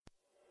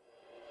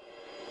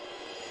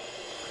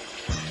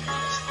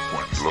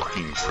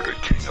Looking for the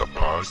king of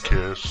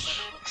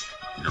podcasts?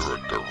 You're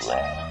at the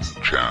wrong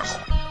channel.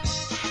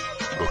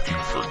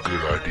 Looking for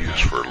good ideas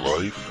for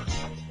life?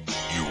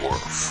 You are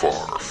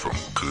far from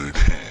good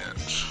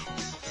hands.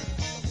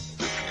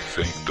 If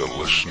you think the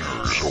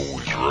listener is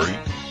always right,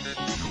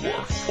 you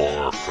are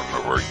far from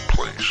the right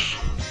place.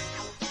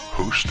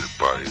 Hosted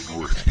by a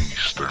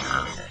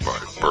Northeasterner by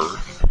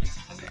birth,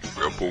 a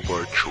rebel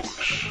by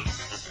choice.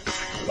 If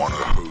you want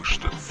a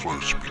host that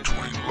floats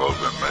between love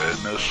and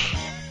madness,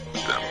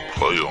 then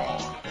play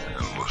on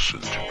and listen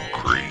to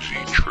Crazy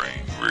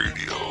Train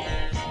Radio.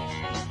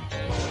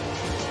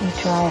 You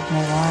drive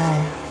me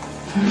wild.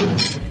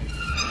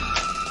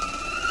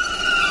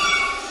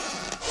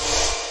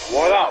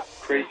 What up,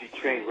 Crazy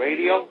Train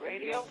Radio?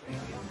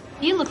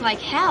 You look like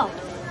hell.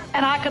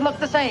 And I could look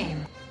the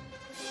same.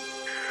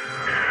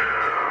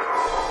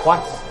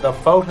 What's the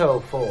photo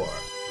for?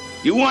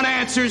 You want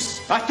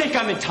answers? I think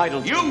I'm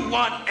entitled. You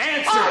want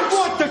answers? I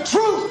want the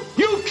truth!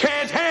 You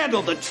can't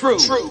handle the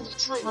truth!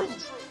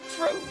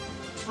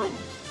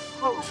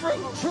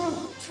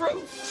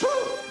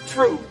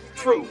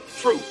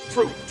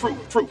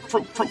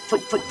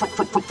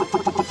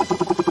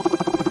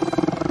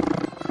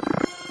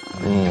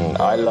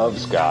 I love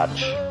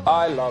scotch.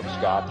 I love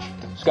scotch.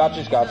 Scotch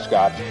is scotch,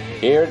 scotch.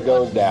 Here it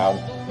goes down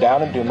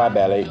into my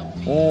belly.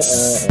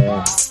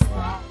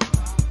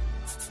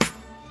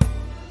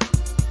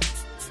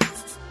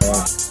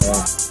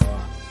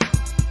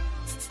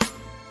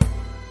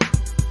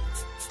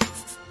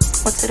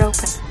 What's it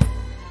open?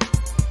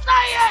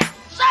 Say it!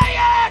 Say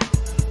it!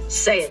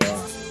 Say it.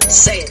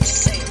 Say it.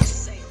 Say it.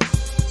 Say it.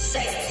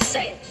 Say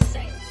it.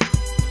 Say it.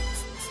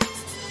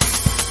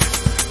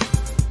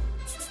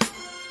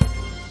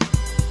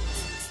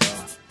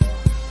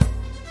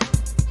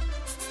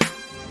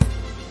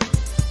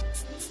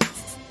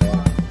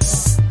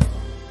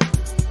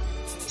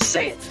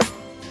 Say it.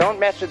 Don't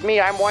mess with me,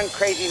 I'm one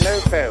crazy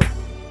moo-foo.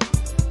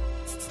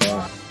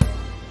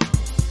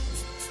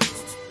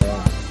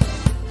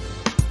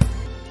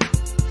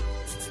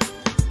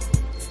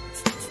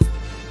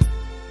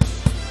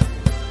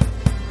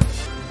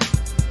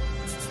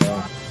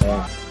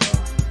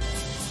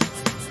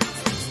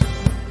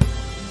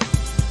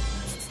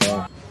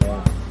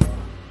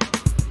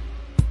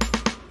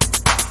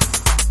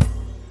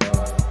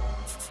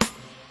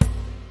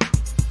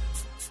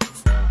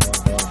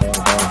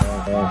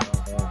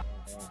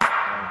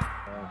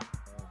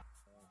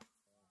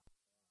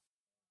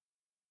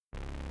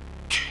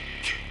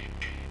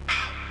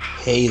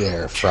 Hey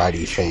there,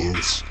 Friday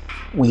fans.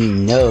 We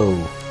know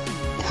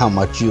how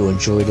much you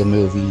enjoy the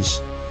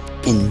movies.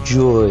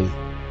 Enjoy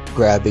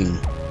grabbing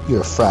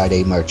your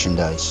Friday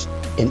merchandise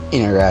and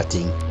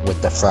interacting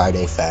with the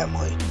Friday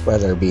family,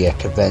 whether it be at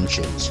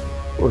conventions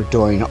or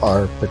during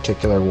our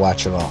particular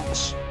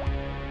watch-alongs.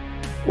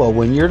 Well,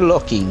 when you're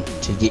looking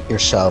to get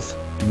yourself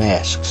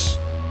masks,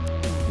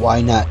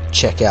 why not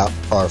check out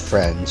our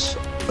friends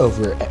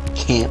over at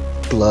Camp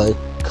Blood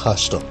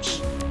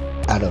Customs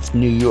out of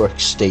New York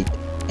State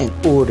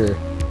and order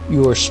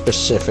your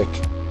specific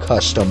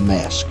custom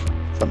mask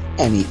from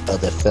any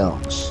of the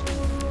films.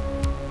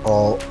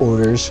 All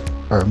orders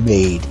are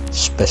made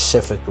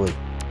specifically.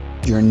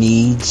 Your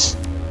needs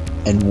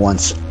and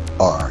wants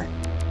are.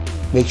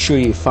 Make sure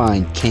you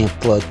find Camp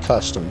Blood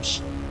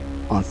Customs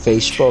on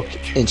Facebook,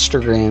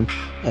 Instagram,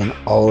 and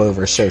all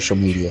over social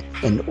media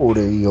and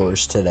order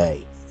yours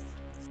today.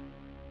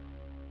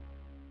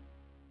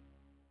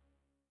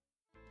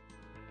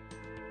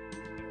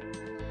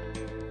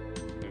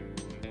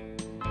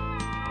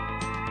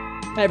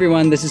 Hi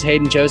everyone, this is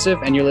Hayden Joseph,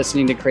 and you're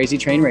listening to Crazy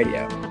Train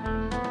Radio.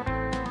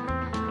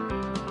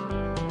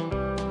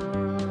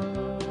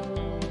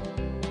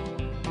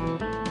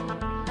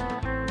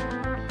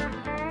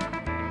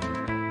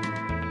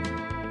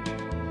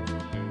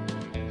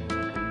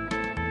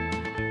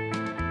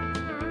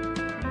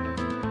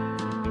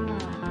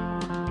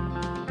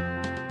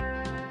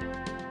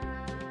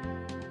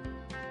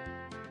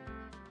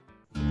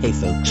 Hey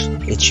folks,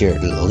 it's your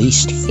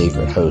least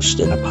favorite host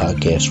in the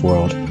podcast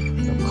world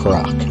from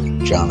Croc,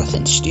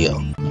 Jonathan Steele,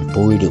 and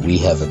boy do we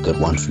have a good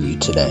one for you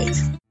today.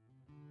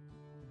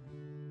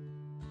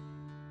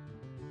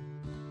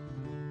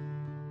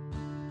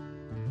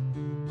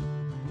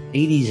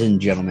 Ladies and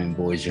gentlemen,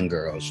 boys and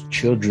girls,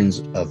 children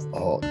of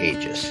all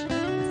ages,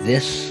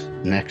 this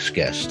next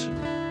guest,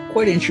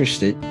 quite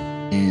interested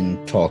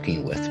in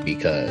talking with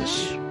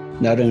because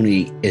not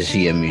only is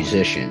he a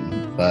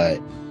musician, but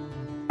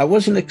I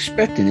wasn't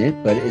expecting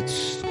it, but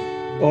it's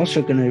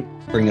also going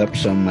to bring up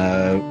some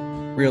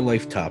real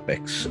life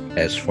topics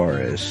as far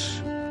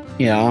as,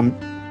 I'm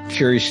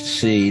curious to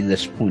see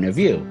this point of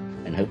view,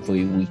 and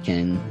hopefully we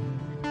can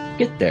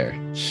get there.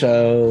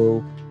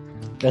 So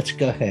let's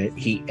go ahead.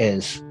 He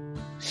is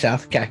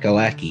South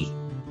Kakalaki,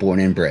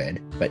 born and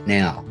bred, but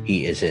now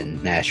he is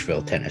in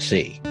Nashville,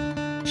 Tennessee.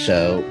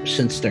 So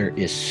since there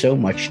is so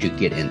much to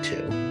get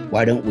into,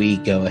 why don't we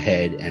go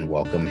ahead and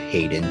welcome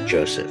Hayden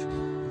Joseph.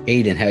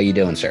 Hayden, how you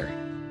doing, sir?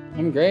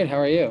 I'm great. How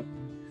are you?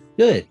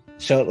 Good.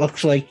 So it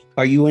looks like,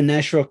 are you in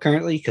Nashville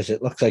currently? Because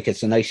it looks like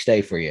it's a nice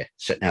day for you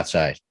sitting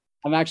outside.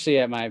 I'm actually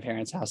at my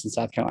parents' house in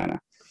South Carolina.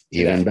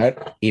 Even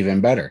better. Even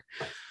better.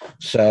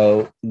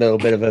 So a little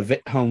bit of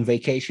a home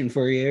vacation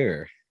for you,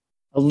 or?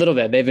 A little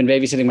bit. They've been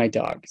babysitting my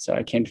dog, so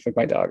I came to pick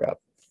my dog up.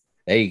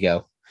 There you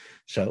go.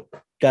 So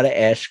got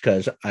to ask,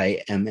 because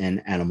I am an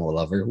animal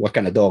lover. What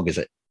kind of dog is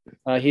it?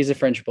 He's a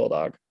French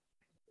bulldog.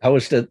 I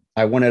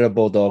wanted a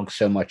bulldog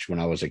so much when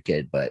I was a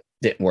kid, but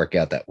didn't work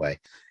out that way.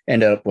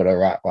 Ended up with a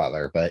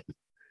Rottweiler, but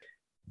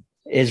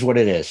is what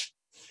it is.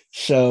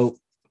 So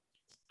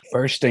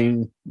first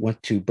thing I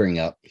want to bring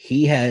up,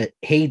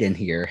 Hayden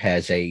here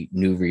has a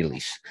new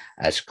release,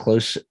 As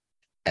Close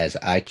as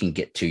I Can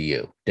Get to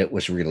You, that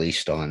was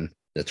released on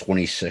the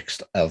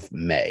 26th of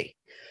May.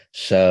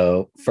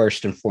 So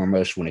first and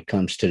foremost, when it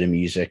comes to the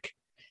music,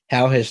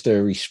 how has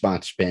the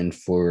response been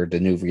for the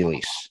new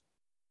release?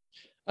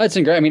 Oh, it's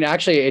been great. I mean,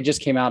 actually, it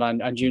just came out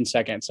on June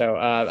 2nd. So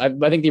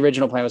I think the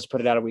original plan was to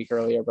put it out a week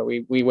earlier, but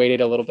we waited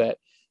a little bit.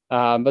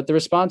 But the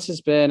response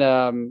has been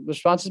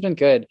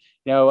good.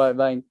 You know,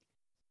 like,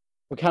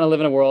 we kind of live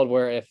in a world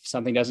where if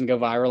something doesn't go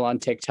viral on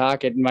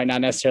TikTok, it might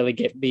not necessarily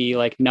get the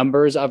like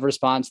numbers of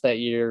response that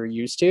you're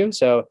used to.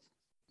 So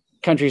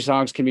country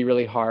songs can be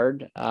really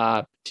hard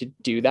to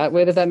do that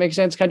with, if that makes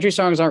sense. Country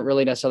songs aren't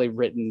really necessarily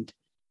written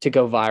to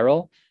go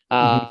viral.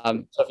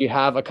 So if you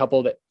have a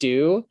couple that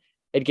do,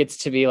 it gets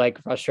to be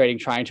like frustrating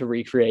trying to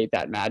recreate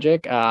that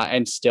magic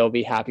and still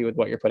be happy with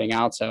what you're putting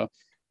out. So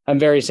I'm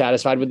very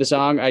satisfied with the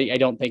song. I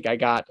don't think I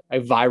got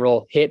a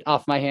viral hit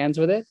off my hands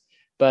with it,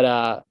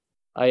 but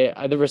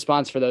the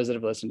response for those that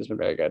have listened has been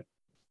very good.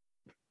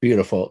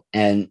 Beautiful.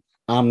 And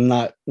I'm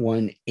not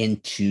one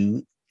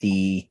into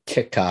the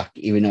TikTok,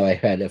 even though I've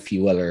had a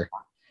few other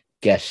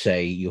guests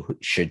say you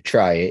should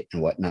try it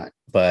and whatnot.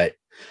 But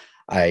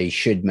I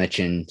should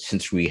mention,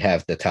 since we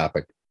have the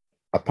topic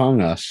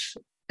upon us,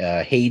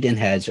 Hayden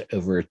has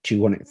over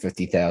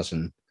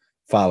 250,000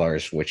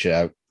 followers, which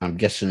I'm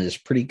guessing is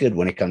pretty good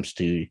when it comes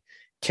to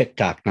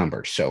TikTok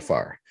numbers so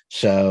far.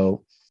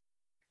 So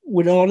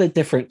with all the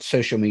different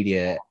social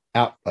media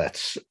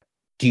outlets,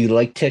 do you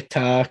like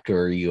TikTok,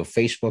 or are you a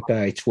Facebook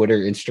guy, Twitter,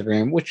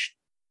 Instagram? Which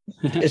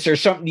is there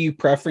something you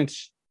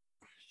preference?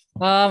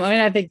 I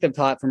mean, I think the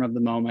platform of the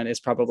moment is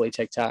probably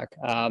TikTok.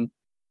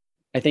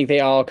 I think they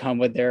all come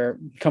with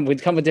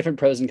different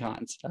pros and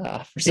cons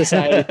for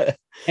society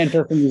and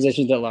for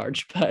musicians at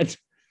large. But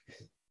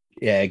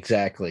yeah,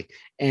 exactly.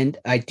 And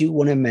I do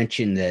want to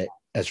mention that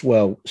as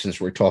well, since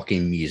we're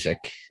talking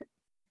music,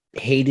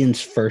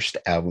 Hayden's first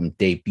album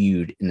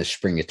debuted in the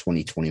spring of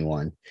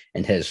 2021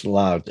 and has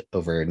logged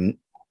over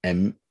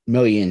a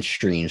million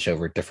streams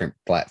over different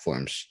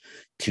platforms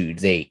to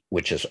date,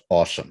 which is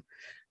awesome.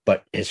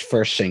 But his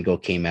first single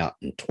came out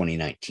in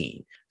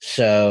 2019.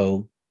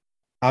 So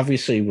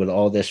obviously, with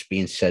all this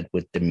being said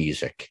with the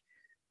music,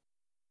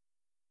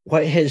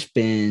 what has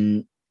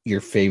been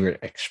your favorite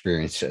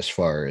experience as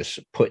far as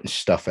putting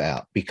stuff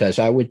out? Because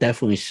I would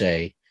definitely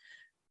say,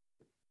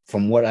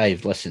 from what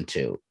I've listened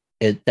to,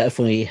 it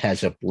definitely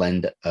has a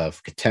blend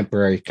of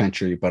contemporary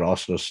country, but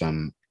also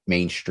some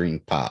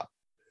mainstream pop.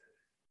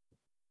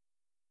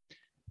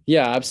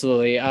 Yeah,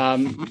 absolutely. I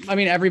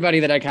mean, everybody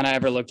that I kind of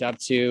ever looked up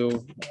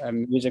to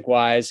music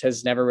wise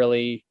has never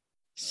really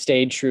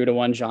stayed true to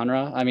one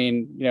genre. I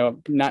mean, you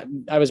know,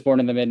 I was born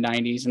in the mid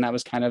 90s, and that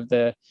was kind of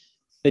the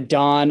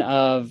dawn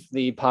of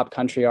the pop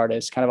country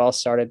artists, kind of all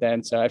started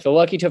then. So I feel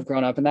lucky to have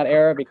grown up in that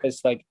era,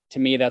 because like, to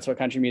me, that's what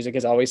country music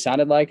has always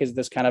sounded like, is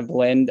this kind of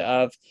blend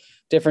of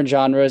different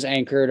genres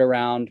anchored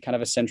around kind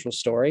of a central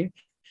story.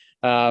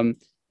 And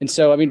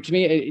so, I mean, to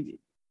me,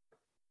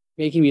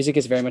 making music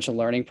is very much a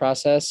learning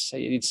process.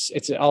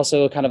 It's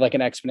also kind of like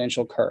an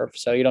exponential curve.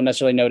 So you don't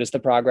necessarily notice the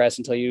progress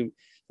until you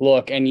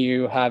look and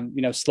you have,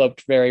 you know,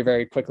 sloped very,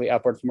 very quickly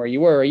upward from where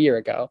you were a year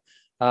ago.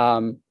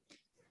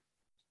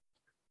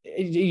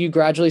 You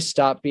gradually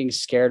stop being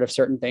scared of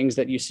certain things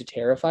that used to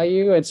terrify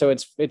you. And so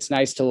it's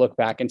nice to look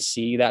back and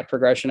see that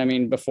progression. I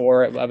mean,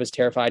 before I was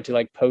terrified to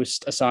like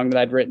post a song that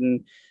I'd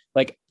written,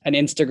 like an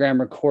Instagram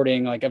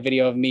recording, like a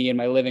video of me in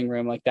my living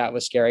room, like that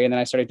was scary. And then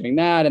I started doing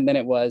that. And then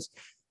it was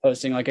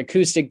posting like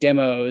acoustic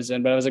demos.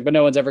 But I was like, but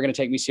no one's ever going to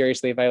take me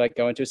seriously if I like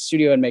go into a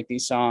studio and make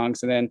these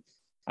songs. And then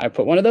I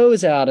put one of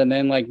those out, and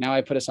then like now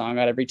I put a song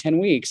out every 10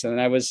 weeks. And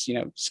then I was, you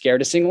know,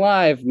 scared to sing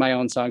live my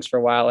own songs for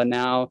a while. And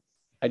now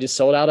I just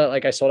sold out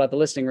the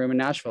Listening Room in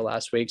Nashville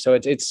last week. So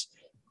it's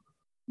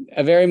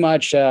a very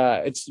much,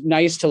 it's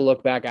nice to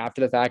look back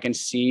after the fact and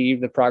see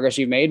the progress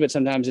you've made, but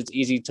sometimes it's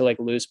easy to like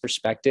lose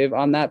perspective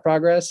on that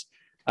progress.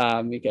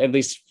 At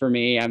least for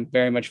me, I'm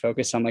very much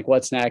focused on like,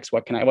 what's next?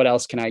 What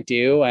else can I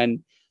do?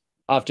 And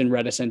often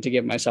reticent to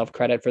give myself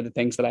credit for the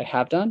things that I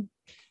have done.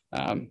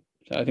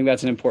 So I think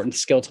that's an important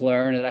skill to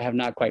learn that I have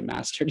not quite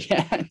mastered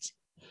yet.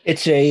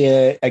 It's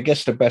I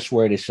guess the best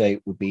word to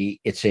say would be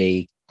it's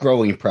a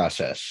growing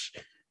process.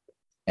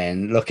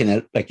 And looking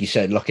at, like you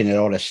said, looking at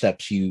all the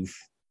steps you've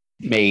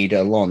made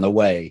along the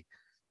way,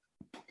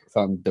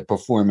 from the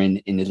performing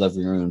in the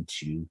living room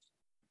to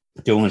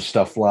doing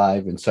stuff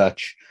live and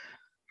such.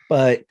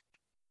 But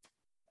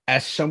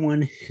as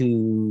someone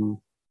who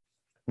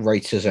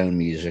writes his own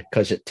music,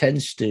 because it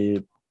tends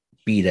to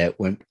be that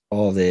when a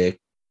lot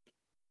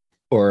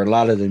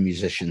of the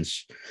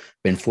musicians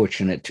been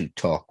fortunate to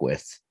talk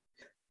with,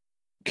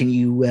 can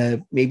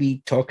you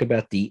maybe talk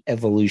about the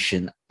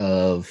evolution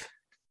of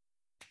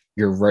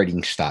your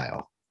writing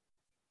style?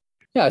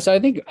 Yeah, so I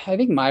think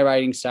my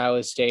writing style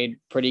has stayed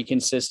pretty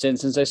consistent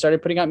since I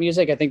started putting out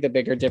music. I think the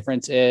bigger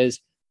difference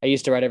is I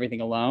used to write everything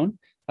alone.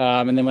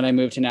 And then when I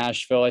moved to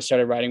Nashville, I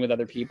started writing with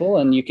other people,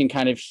 and you can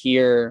kind of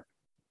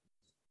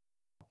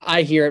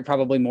I hear it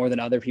probably more than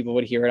other people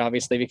would hear it,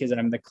 obviously, because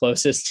I'm the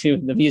closest to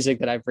the music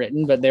that I've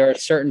written. But there are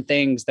certain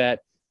things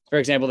that, for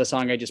example, the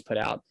song I just put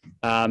out,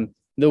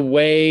 the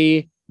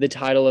way the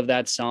title of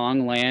that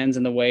song lands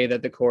and the way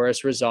that the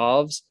chorus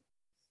resolves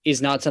is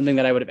not something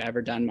that I would have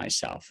ever done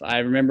myself. I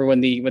remember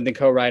when the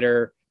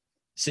co-writer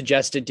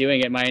suggested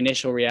doing it, my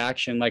initial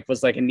reaction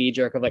was a knee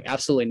jerk of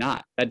absolutely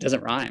not. That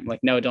doesn't rhyme.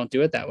 No, don't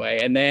do it that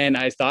way. And then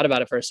I thought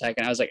about it for a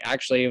second. I was like,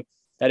 actually,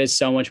 that is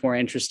so much more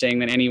interesting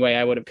than any way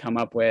I would have come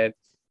up with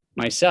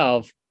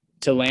myself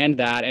to land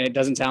that. And it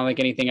doesn't sound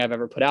like anything I've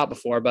ever put out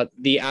before, but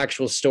the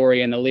actual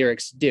story and the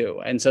lyrics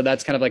do. And so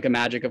that's kind of like the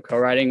magic of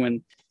co-writing,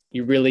 when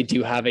you really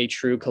do have a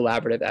true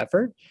collaborative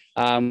effort,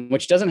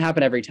 which doesn't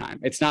happen every time.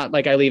 It's not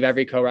like I leave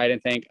every co-write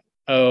and think,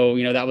 oh,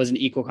 that was an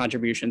equal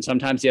contribution.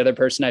 Sometimes the other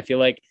person I feel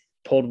like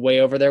pulled way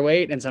over their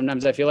weight, and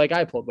sometimes I feel like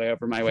I pulled way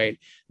over my weight.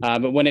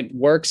 But when it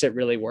works, it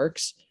really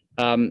works.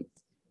 I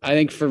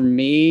think for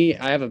me,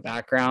 I have a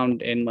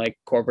background in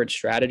corporate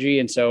strategy.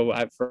 And so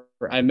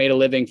I've made a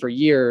living for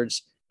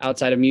years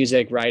outside of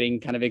music, writing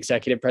kind of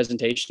executive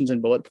presentations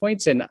and bullet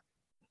points. And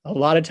a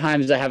lot of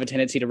times I have a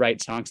tendency to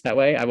write songs that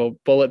way. I will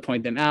bullet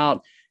point them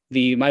out.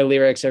 My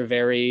lyrics are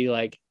very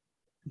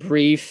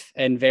brief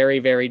and very,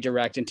 very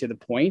direct and to the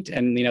point.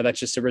 And, that's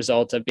just a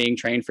result of being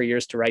trained for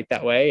years to write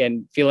that way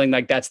and feeling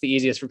like that's the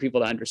easiest for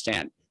people to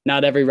understand.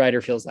 Not every writer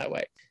feels that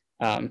way.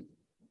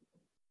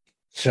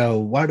 So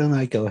why don't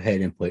I go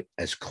ahead and put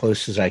As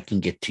Close as I Can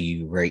Get to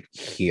You right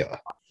here.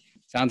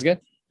 Sounds good.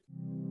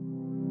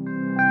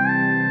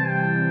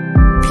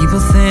 People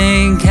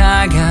think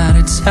I got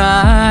a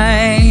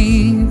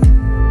type,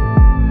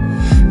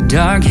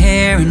 dark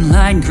hair and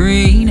light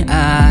green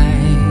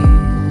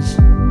eyes,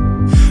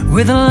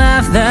 with a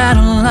laugh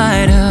that'll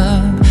light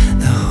up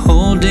the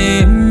whole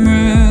dim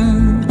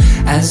room.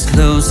 As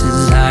close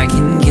as I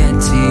can get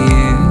to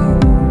you.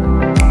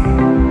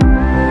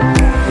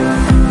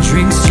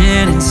 Drinks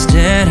gin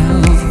instead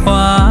of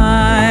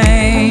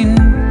wine,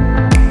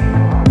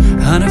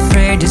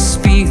 unafraid to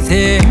speak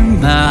their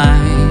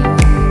mind.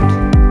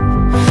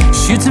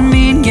 Shoots a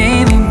mean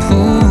game of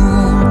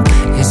pool.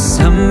 You're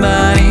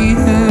somebody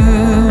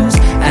who's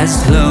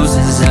as close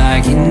as I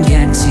can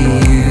get to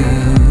you.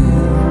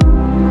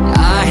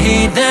 I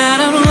hate that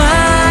I'm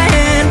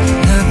lying,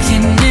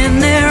 looking in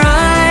their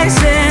eyes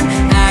and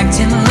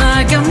acting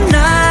like I'm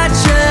not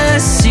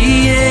just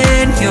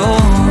seeing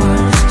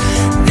yours.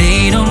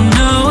 They don't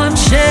know I'm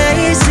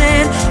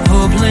chasing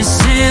hopeless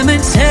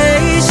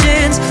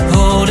imitations,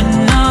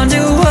 holding on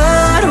to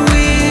what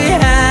we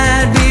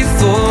had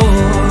before.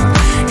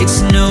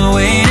 It's no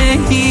way to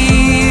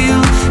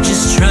heal,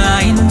 just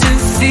trying to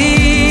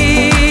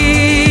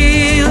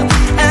feel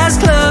as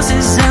close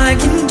as I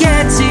can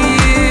get to you.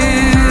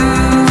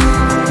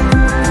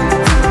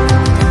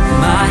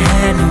 My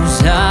head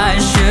knows I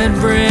should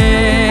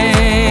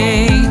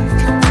break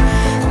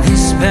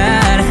this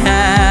bad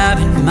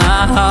habit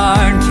my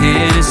heart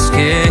can't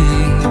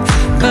escape,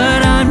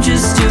 but I'm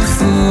just a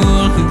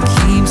fool who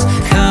keeps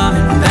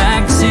coming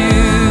back to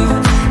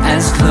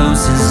as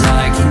close as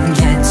I can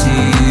get to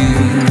you.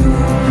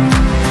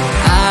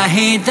 I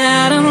hate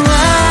that I'm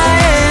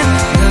lying,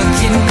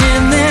 looking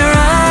in their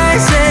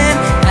eyes and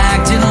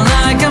acting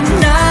like I'm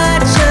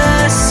not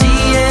just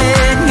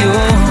seeing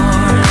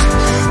yours.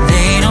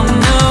 They don't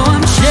know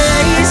I'm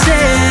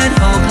chasing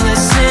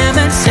hopeless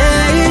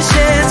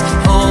imitations,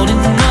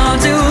 holding on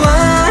to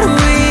what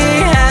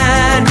we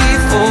had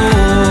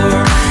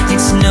before.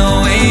 It's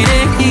no way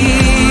to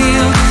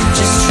heal,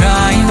 just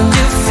trying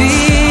to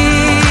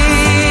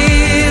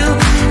feel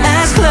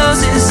as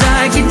close as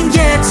I can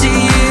get to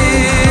you.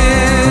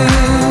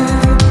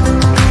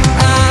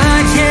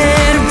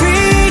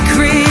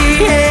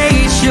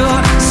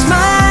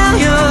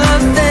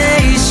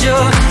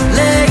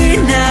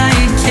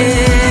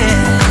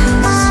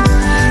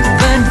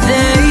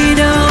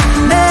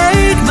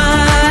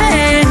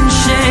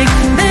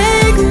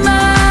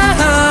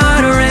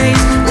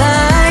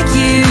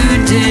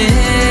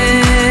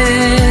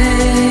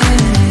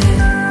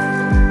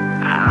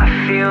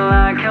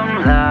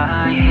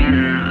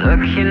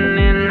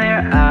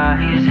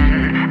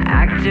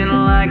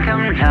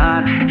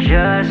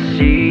 Just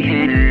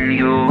seeing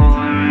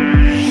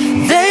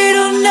yours. They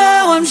don't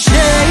know I'm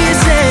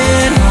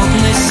chasing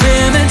hopeless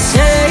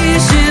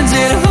imitations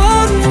and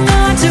holding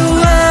on to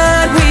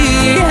what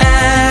we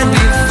had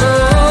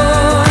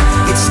before.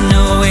 It's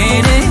no way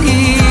to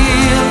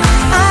heal,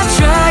 I'm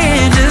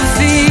trying to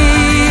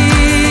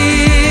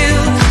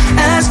feel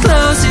as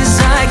close as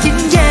I can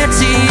get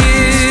to you.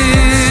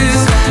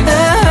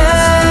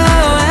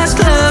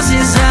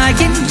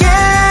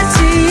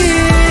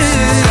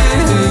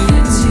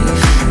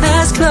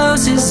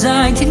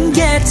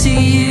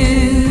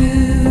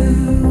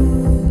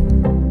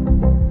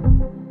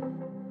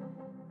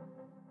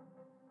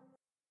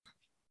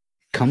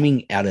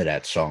 coming out of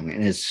that song,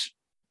 and it's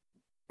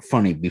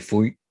funny,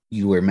 before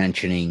you were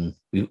mentioning,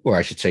 or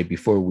I should say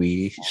before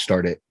we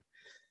started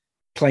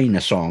playing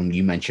the song,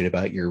 you mentioned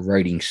about your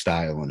writing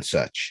style and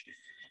such.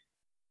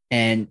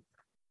 And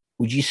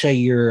would you say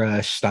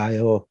your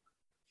style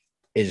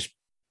is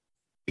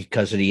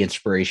because of the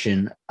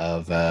inspiration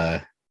of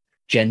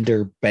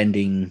gender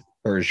bending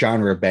or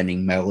genre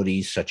bending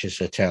melodies such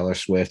as a Taylor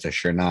Swift, a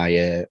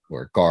Shania,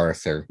 or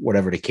Garth, or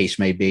whatever the case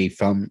may be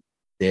from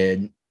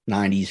the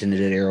 90s into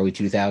the early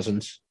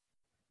 2000s?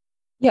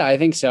 Yeah, I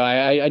think so.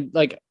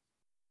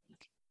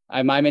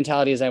 My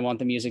mentality is I want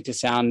the music to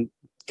sound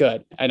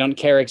good. I don't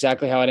care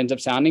exactly how it ends up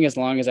sounding as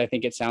long as I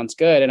think it sounds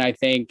good. And I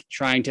think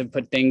trying to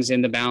put things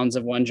in the bounds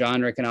of one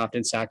genre can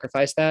often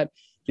sacrifice that.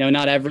 You know,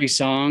 not every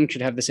song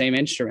should have the same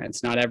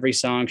instruments. Not every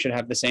song should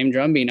have the same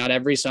drum beat. Not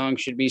every song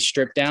should be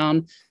stripped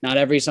down. Not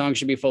every song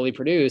should be fully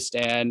produced.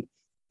 And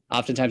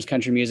oftentimes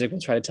country music will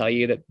try to tell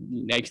you that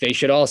they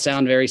should all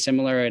sound very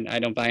similar. And I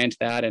don't buy into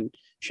that. And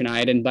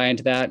Shania didn't buy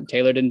into that.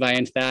 Taylor didn't buy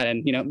into that.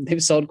 And, you know,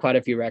 they've sold quite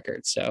a few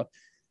records. So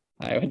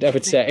I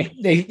would say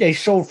they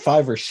sold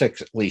 5 or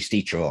 6 at least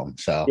each of them.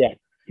 So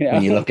yeah.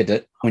 When you look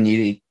at when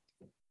you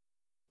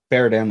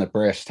bear down the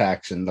brass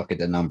tacks and look at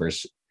the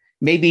numbers,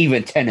 maybe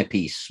even 10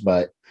 apiece,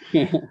 but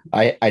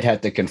I'd have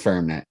to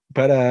confirm that.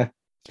 But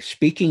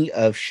speaking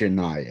of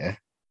Shania,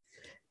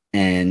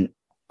 and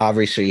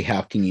obviously,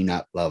 how can you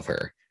not love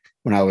her?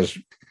 When I was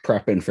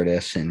prepping for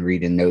this and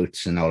reading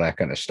notes and all that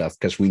kind of stuff,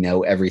 because we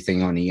know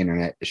everything on the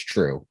internet is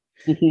true.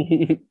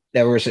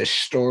 There was a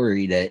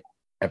story that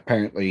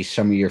apparently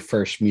some of your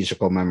first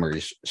musical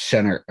memories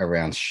center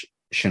around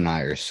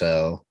Shania.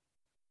 So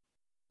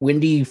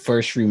when do you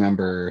first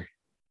remember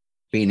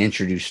being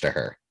introduced to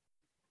her?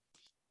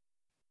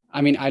 I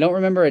mean, I don't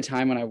remember a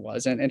time when I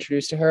wasn't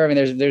introduced to her. I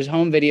mean, there's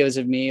home videos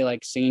of me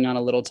like singing on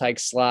a Little Tyke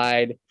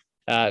slide,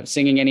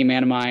 singing Any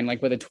Man of Mine,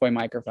 like with a toy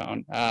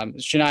microphone.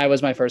 Shania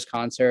was my first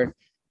concert.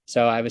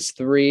 So I was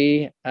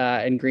 3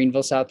 in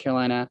Greenville, South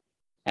Carolina.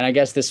 And I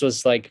guess this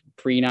was like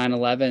pre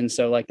 9/11.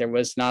 So like there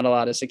was not a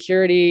lot of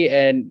security,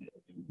 and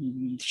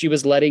she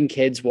was letting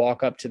kids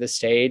walk up to the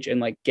stage and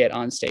like get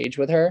on stage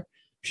with her.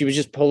 She was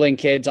just pulling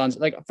kids on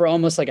like for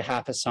almost like a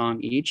half a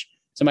song each.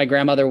 So my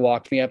grandmother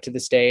walked me up to the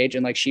stage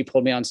and like she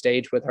pulled me on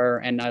stage with her,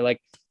 and I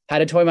like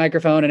had a toy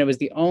microphone, and it was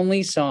the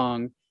only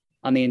song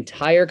on the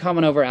entire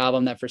Comin' Over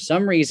album that for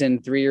some reason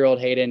 3-year-old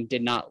Hayden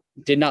did not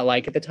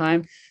like at the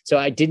time. So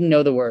I didn't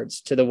know the words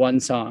to the one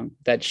song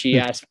that she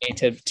asked me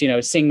to, you know,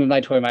 sing with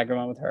my toy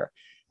microphone with her.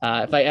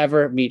 If I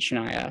ever meet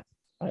Shania,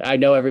 I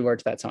know every word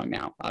to that song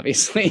now,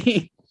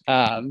 obviously.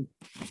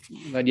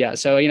 But yeah,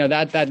 so, you know,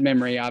 that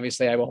memory,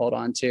 obviously I will hold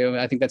on to.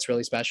 I think that's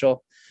really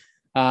special.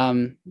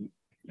 And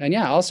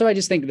yeah, also, I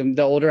just think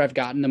the older I've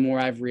gotten, the more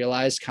I've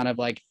realized kind of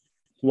like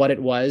what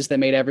it was that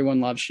made everyone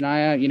love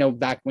Shania. You know,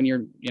 back when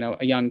you're, you know,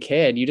 a young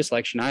kid, you just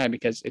like Shania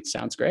because it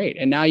sounds great.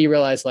 And now you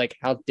realize like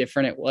how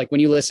different it, like when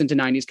you listen to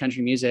 90s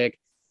country music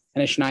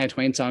and a Shania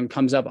Twain song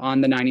comes up on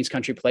the 90s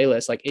country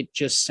playlist, like it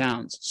just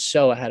sounds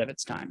so ahead of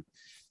its time.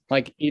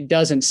 Like it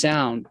doesn't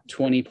sound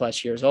 20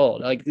 plus years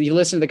old. Like you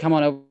listen to the Come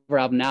On Over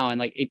album now and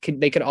like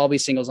they could all be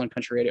singles on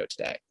country radio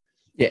today.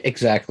 Yeah,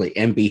 exactly.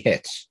 And be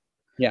hits.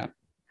 Yeah.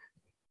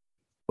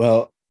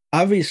 Well,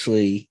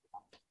 obviously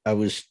I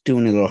was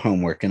doing a little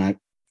homework, and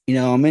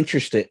I'm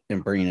interested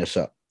in bringing this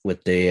up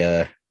with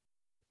the,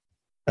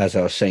 as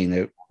I was saying,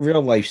 the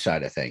real life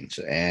side of things.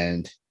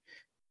 And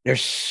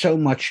there's so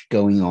much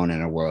going on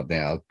in the world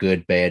now,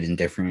 good, bad,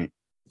 indifferent,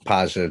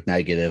 positive,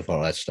 negative,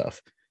 all that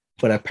stuff.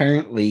 But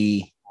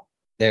apparently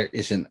there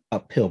is an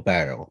uphill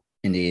battle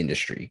in the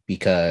industry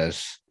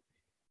because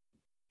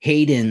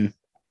Hayden,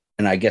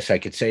 and I guess I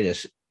could say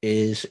this,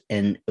 is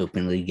an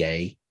openly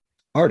gay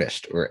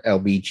artist, or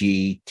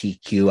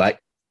LBGTQ.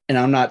 And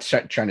I'm not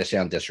trying to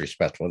sound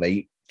disrespectful.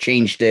 They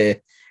changed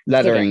the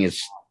lettering. Okay.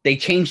 They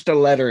changed the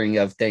lettering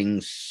of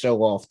things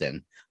so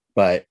often,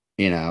 but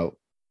you know,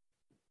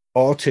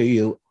 all to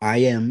you, I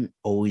am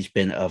always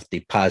been of the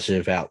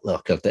positive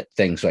outlook of the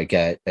things like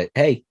that. That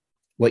hey,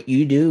 what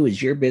you do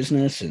is your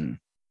business, and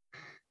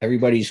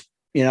everybody's,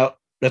 you know,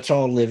 let's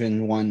all live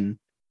in one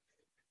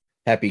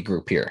happy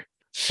group here.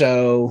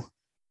 So,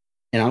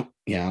 you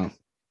know,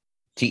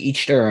 to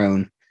each their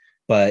own.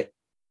 But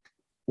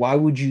why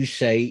would you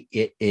say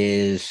it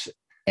is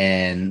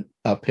an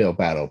uphill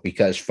battle?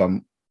 Because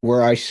from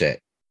where I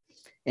sit,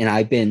 and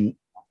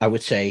I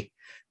would say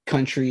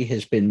country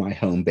has been my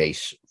home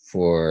base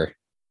for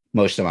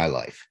most of my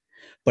life.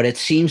 But it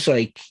seems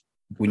like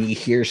when you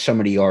hear some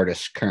of the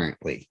artists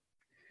currently,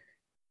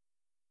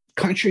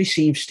 country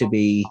seems to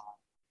be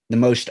the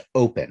most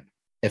open,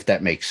 if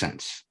that makes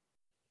sense.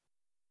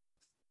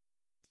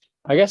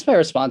 I guess my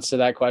response to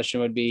that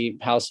question would be,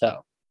 how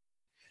so?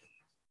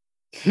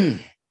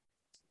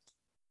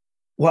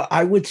 Well,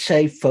 I would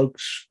say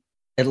folks,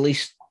 at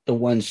least the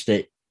ones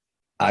that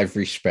I've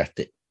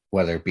respected,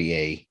 whether it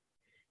be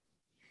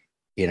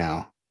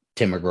Tim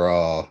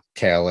McGraw,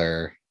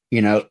 Taylor,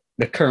 the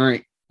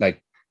current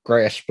like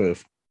grasp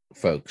of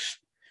folks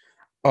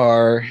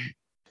are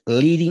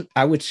leading,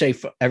 I would say,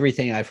 for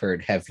everything I've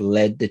heard, have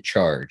led the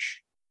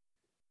charge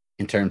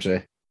in terms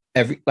of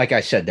like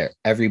I said there,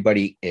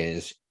 everybody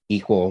is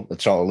equal.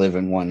 Let's all live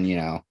in one, you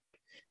know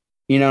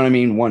what I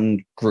mean?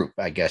 One group,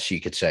 I guess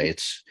you could say.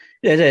 It's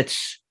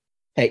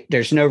hey,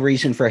 there's no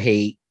reason for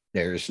hate.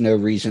 There's no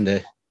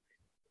reason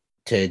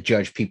to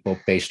judge people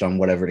based on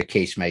whatever the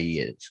case may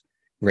is.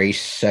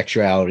 Race,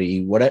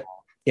 sexuality,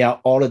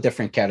 all the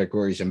different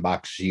categories and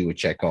boxes you would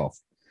check off.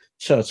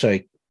 So it's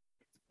like,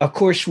 of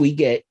course we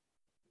get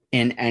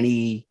in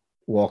any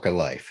walk of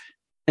life.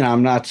 And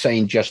I'm not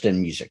saying just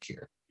in music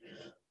here,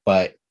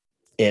 but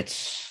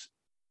it's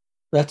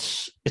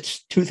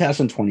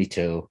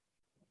 2022.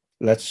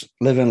 Let's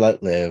live and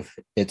let live.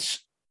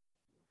 If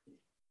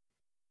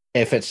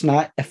it's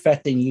not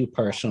affecting you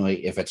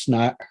personally, if it's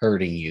not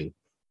hurting you,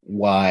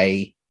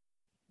 why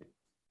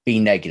be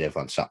negative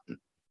on something?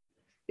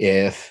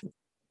 If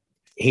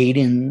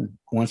Hayden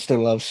wants to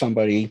love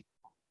somebody,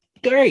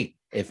 great.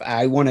 If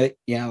I want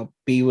to,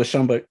 be with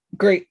somebody,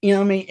 great. You know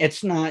what I mean?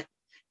 It's not,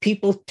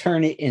 people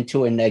turn it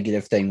into a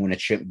negative thing when it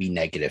shouldn't be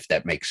negative.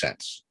 That makes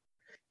sense.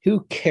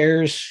 Who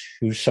cares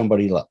who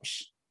somebody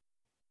loves?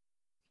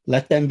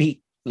 Let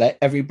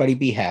everybody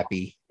be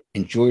happy,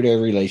 enjoy their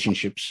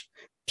relationships,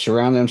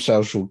 surround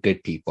themselves with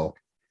good people.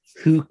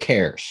 Who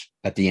cares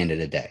at the end of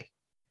the day?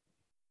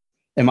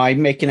 Am I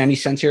making any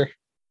sense here?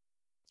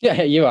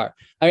 Yeah, you are.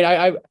 I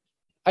mean,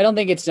 I don't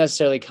think it's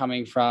necessarily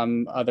coming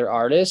from other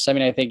artists. I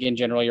mean, I think in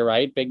general, you're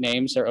right. Big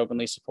names are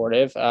openly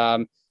supportive.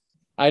 I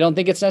don't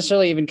think it's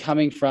necessarily even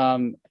coming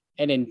from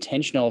an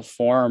intentional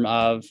form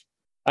of,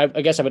 I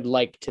guess I would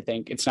like to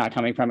think it's not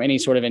coming from any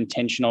sort of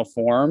intentional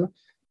form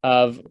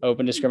of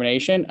open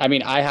discrimination. I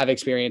mean, I have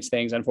experienced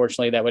things,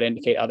 unfortunately, that would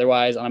indicate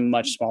otherwise on a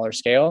much smaller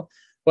scale.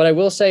 What I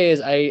will say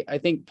is I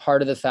think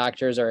part of the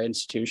factors are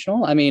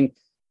institutional. I mean,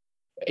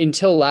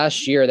 until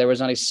last year, there was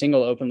not a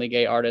single openly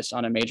gay artist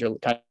on a major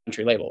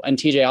country label. And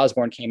TJ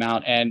Osborne came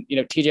out, and,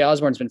 TJ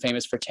Osborne's been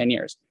famous for 10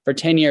 years. For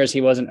 10 years,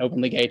 he wasn't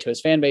openly gay to his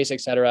fan base,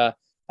 etc.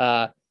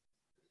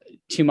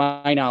 To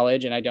my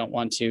knowledge, and I don't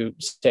want to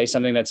say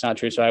something that's not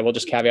true, so I will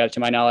just caveat it to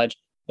my knowledge,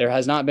 there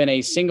has not been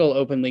a single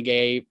openly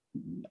gay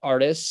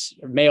artist,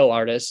 male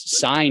artist,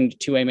 signed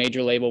to a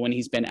major label when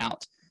he's been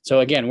out. So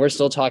again, we're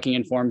still talking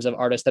in forms of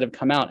artists that have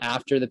come out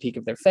after the peak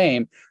of their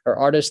fame, or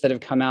artists that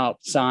have come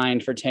out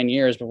signed for 10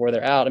 years before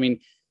they're out. I mean,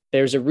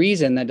 there's a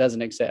reason that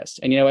doesn't exist.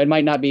 And, it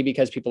might not be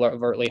because people are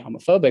overtly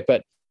homophobic,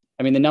 but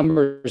I mean, the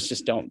numbers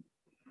just don't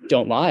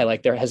lie.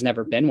 Like, there has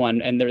never been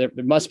one. And there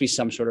must be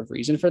some sort of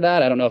reason for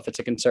that. I don't know if it's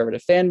a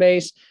conservative fan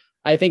base.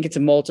 I think it's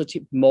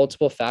a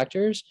multiple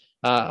factors.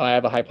 I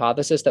have a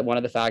hypothesis that one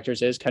of the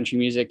factors is country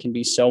music can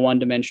be so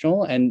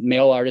one-dimensional, and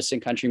male artists in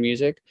country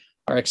music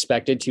are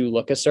expected to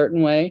look a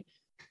certain way,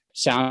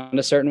 sound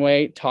a certain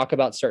way, talk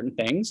about certain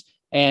things.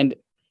 And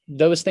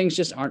those things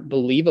just aren't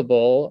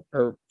believable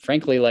or,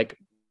 frankly, like,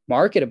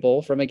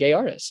 marketable from a gay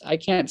artist. I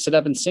can't sit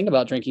up and sing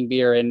about drinking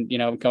beer and,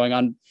 going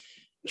on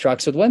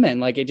trucks with women.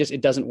 Like,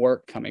 it doesn't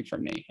work coming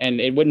from me, and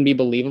it wouldn't be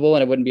believable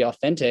and it wouldn't be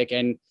authentic.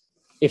 And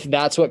if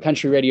that's what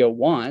country radio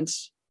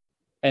wants,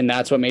 and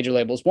that's what major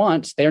labels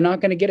want, they're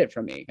not going to get it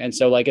from me. And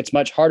so, like, it's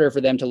much harder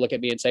for them to look at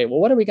me and say, well,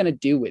 what are we going to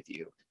do with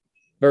you?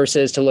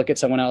 Versus to look at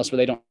someone else where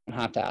they don't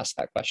have to ask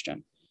that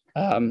question.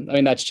 I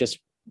mean, that's just,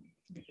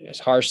 as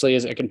harshly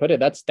as I can put it,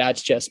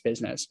 that's just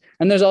business.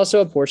 And there's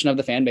also a portion of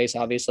the fan base,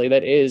 obviously,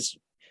 that is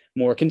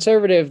more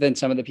conservative than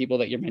some of the people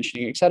that you're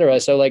mentioning, et cetera.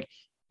 So, like,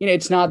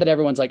 it's not that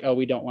everyone's like, oh,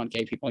 we don't want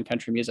gay people in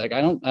country music.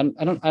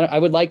 I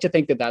would like to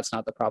think that that's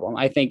not the problem.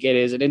 I think it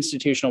is an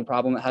institutional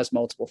problem that has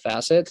multiple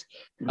facets.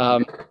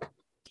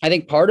 I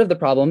think part of the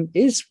problem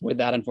is with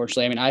that,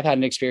 unfortunately. I mean, I've had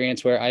an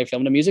experience where I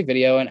filmed a music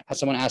video and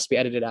someone asked to be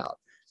edited out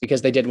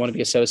because they didn't want to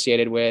be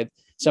associated with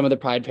some of the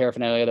Pride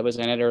paraphernalia that was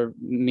in it, or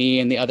me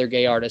and the other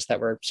gay artists that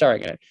were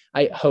starring in it.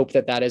 I hope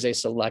that is a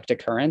select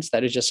occurrence.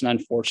 That is just an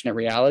unfortunate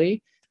reality.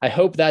 I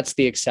hope that's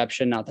the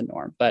exception, not the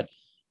norm. But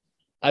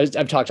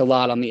I've talked a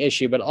lot on the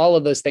issue, but all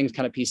of those things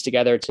kind of piece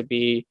together to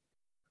be,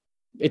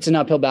 it's an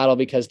uphill battle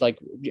because, like,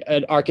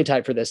 an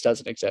archetype for this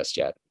doesn't exist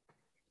yet.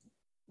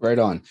 Right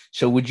on.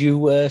 So would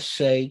you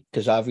say,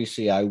 because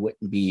obviously I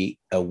wouldn't be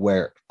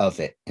aware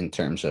of it in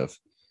terms of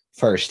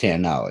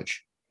firsthand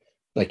knowledge.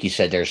 Like you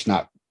said, there's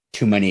not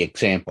too many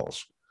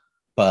examples,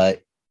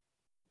 but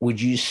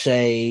would you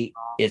say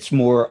it's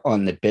more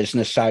on the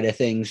business side of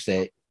things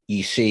that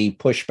you see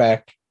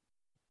pushback?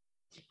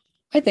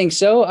 I think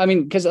so. I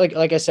mean, because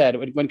like I said,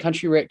 when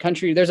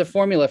country, there's a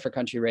formula for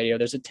country radio.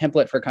 There's a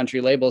template for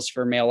country labels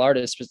for male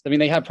artists. I mean,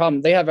 they have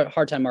a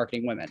hard time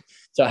marketing women.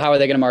 So how are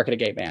they going to market a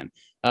gay band?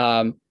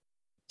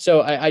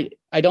 So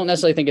I don't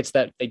necessarily think it's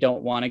that they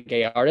don't want a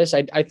gay artist.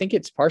 I think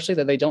it's partially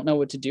that they don't know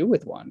what to do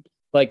with one.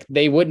 Like,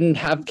 they wouldn't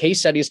have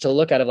case studies to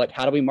look at of, like,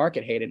 how do we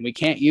market Hayden? We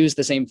can't use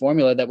the same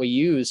formula that we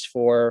used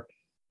for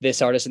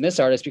this artist and this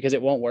artist because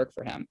it won't work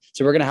for him.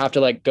 So we're going to have to,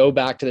 like, go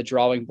back to the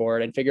drawing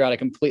board and figure out a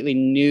completely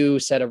new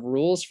set of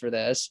rules for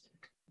this.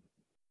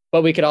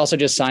 But we could also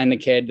just sign the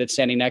kid that's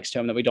standing next to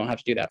him that we don't have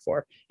to do that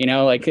for,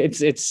 like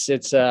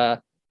it's am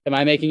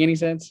I making any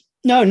sense?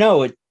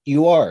 No,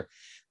 you are.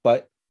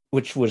 But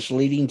which was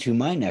leading to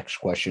my next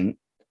question.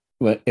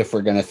 if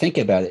we're going to think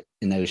about it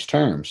in those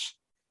terms,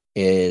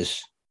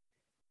 is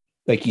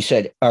like you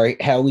said, all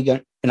right, how are we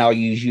going? And I'll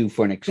use you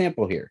for an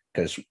example here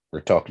because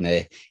we're talking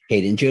to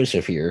Hayden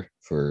Joseph here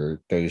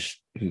for those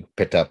who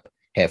picked up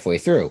halfway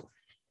through.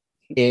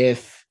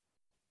 If,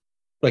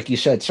 like you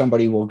said,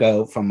 somebody will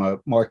go from a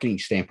marketing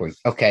standpoint,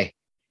 okay,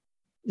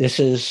 this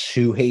is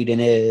who Hayden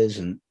is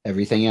and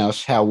everything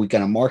else. How are we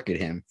going to market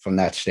him from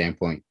that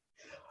standpoint?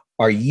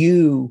 Are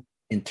you,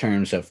 in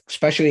terms of,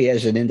 especially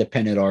as an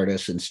independent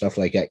artist and stuff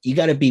like that, you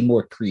got to be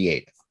more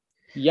creative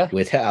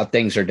with how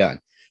things are done.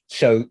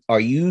 So are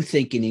you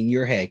thinking in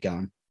your head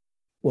going,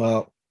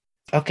 well,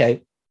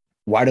 okay,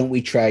 why don't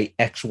we try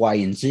X, Y,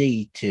 and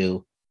Z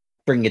to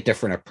bring a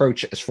different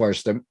approach as far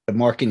as the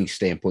marketing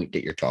standpoint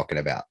that you're talking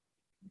about?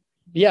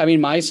 Yeah, I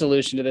mean, my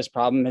solution to this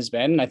problem has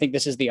been, and I think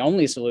this is the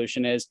only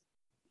solution, is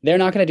they're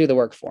not going to do the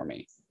work for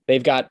me.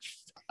 They've got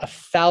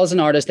 1,000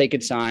 artists they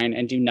could sign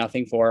and do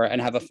nothing for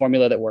and have a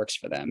formula that works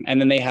for them.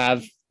 And then they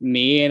have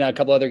me and a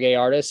couple other gay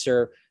artists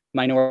or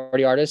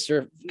minority artists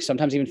or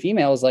sometimes even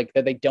females like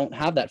that they don't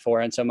have that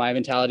for. And so my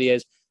mentality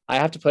is I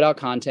have to put out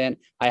content.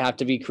 I have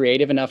to be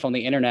creative enough on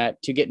the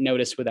internet to get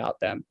noticed without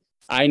them.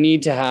 I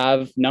need to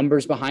have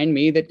numbers behind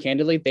me that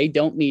candidly they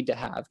don't need to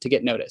have to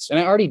get noticed. And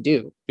I already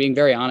do, being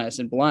very honest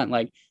and blunt.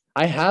 Like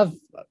I have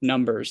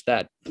numbers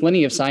that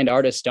plenty of signed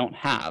artists don't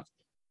have.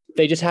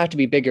 They just have to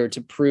be bigger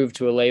to prove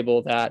to a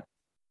label that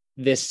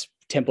this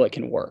template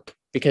can work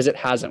because it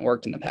hasn't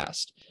worked in the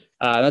past.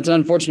 That's an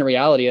unfortunate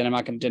reality that I'm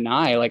not going to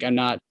deny. Like I'm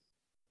not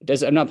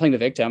playing the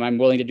victim. I'm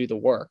willing to do the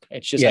work.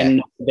 It's just I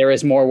know there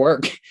is more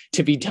work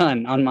to be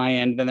done on my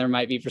end than there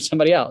might be for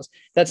somebody else.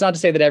 That's not to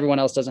say that everyone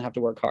else doesn't have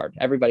to work hard.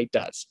 Everybody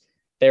does.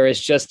 There is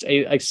just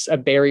a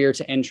barrier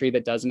to entry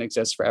that doesn't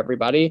exist for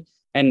everybody.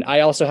 And I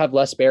also have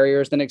less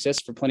barriers than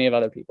exist for plenty of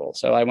other people.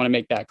 So I want to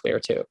make that clear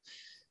too.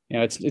 You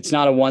know, it's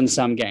not a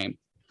one-sum game.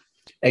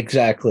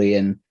 Exactly.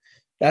 And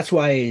that's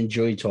why I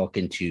enjoy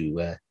talking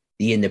to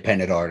the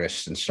independent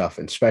artists and stuff,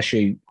 and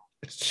especially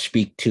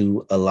speak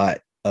to a lot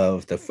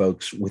of the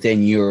folks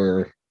within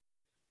your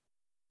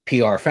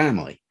PR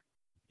family.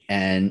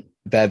 And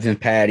Bev and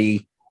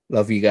Patty,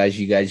 love you guys.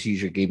 You guys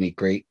usually give me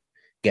great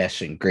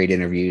guests and great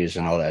interviews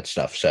and all that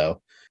stuff.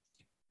 So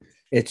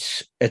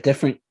it's a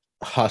different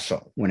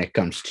hustle when it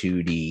comes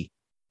to the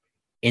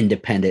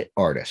independent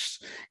artists.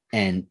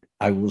 And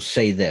I will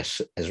say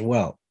this as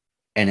well,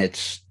 and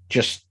it's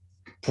just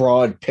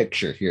broad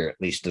picture here, at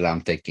least that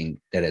I'm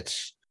thinking, that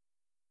it's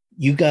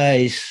you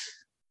guys,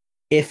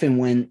 if and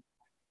when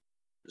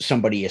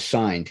somebody is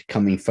signed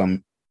coming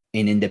from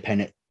an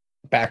independent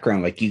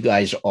background like you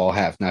guys all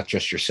have, not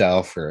just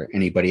yourself or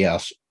anybody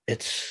else,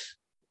 it's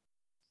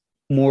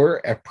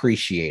more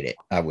appreciated,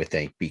 I would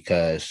think,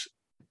 because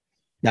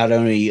not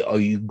only are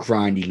you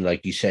grinding,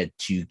 like you said,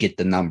 to get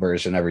the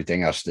numbers and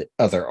everything else that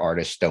other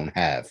artists don't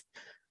have,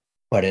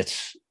 but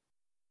it's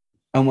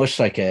almost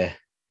like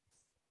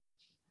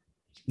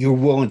you're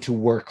willing to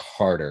work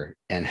harder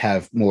and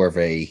have more of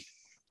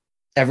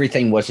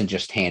everything wasn't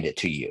just handed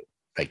to you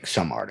like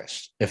some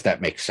artists, if that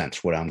makes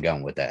sense, what I'm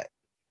going with that.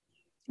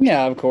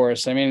 Yeah, of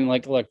course. I mean,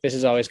 like, look, this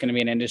is always going to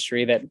be an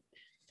industry that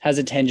has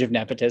a tinge of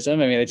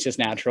nepotism. I mean, it's just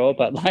natural,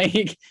 but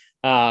like,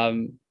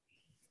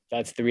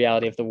 that's the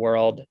reality of the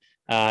world.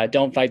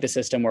 Don't fight the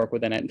system, work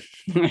within it.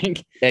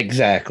 Like,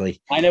 exactly.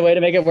 Find a way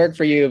to make it work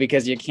for you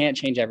because you can't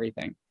change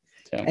everything.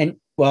 So. And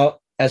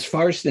well, as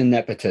far as the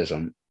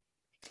nepotism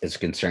is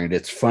concerned,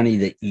 it's funny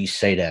that you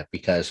say that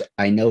because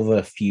I know of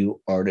a few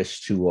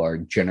artists who are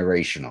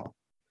generational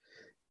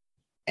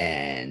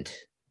and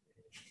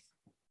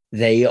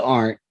they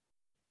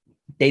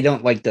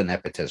don't like the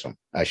nepotism,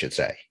 I should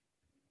say.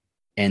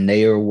 And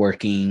they are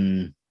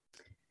working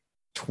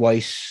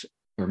twice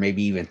or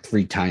maybe even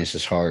 3 times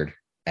as hard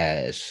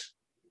as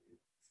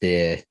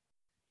the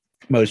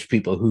most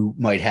people who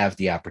might have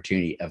the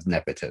opportunity of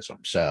nepotism.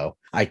 So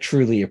I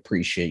truly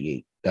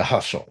appreciate the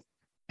hustle,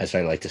 as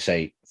I like to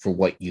say, for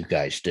what you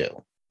guys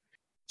do.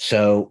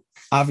 So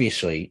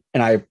obviously,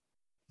 and I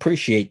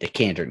appreciate the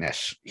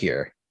candorness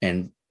here,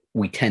 and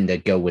we tend to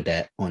go with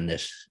that on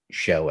this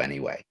show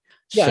anyway.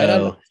 Yeah, so,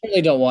 and I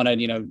really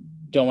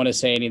don't want to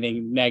say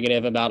anything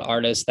negative about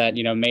artists that,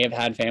 may have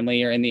had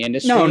family or in the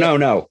industry.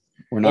 No.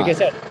 We're not.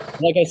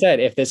 Like I said,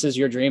 if this is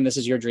your dream, this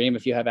is your dream.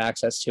 If you have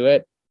access to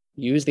it,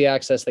 use the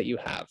access that you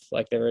have.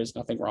 Like there is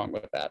nothing wrong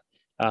with that.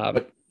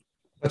 But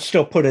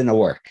still put in the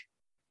work.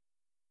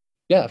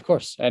 Yeah, of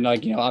course. And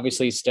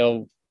obviously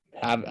still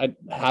have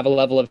a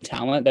level of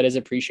talent that is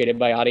appreciated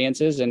by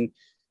audiences, and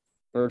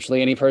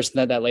virtually any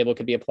person that label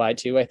could be applied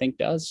to, I think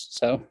does.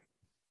 So,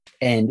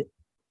 and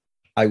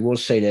I will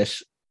say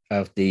this,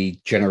 of the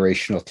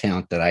generational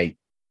talent that I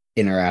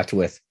interact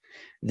with,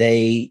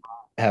 they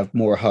have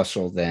more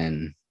hustle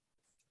than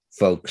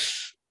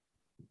folks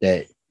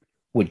that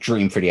would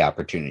dream for the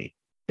opportunity.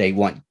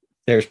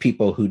 There's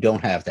people who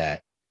don't have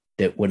that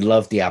would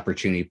love the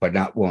opportunity, but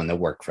not willing to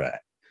work for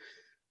that.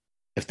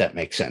 If that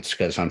makes sense,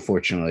 because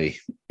unfortunately,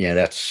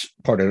 that's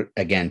part of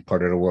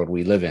the world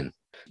we live in.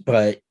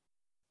 But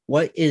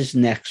what is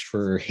next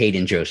for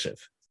Hayden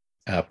Joseph?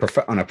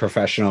 on a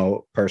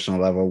professional, personal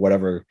level,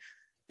 whatever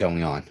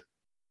going on?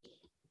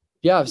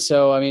 Yeah.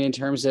 So, I mean, in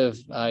terms of,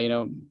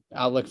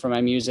 outlook for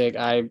my music,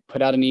 I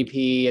put out an EP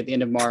at the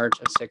end of March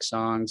of 6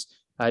 songs.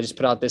 I just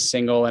put out this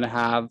single and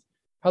have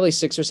probably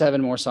 6 or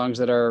 7 more songs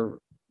that are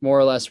more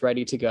or less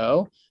ready to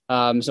go.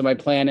 So my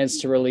plan is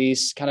to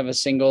release kind of a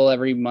single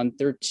every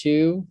month or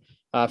 2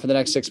 for the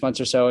next 6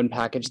 months or so and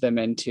package them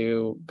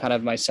into kind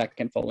of my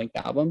second full length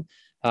album.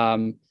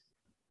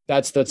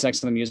 That's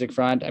next on the music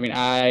front. I mean,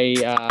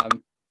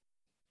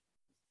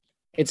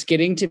 it's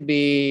getting to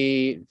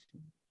be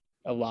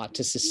a lot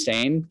to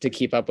sustain, to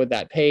keep up with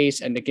that pace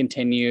and to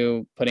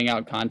continue putting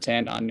out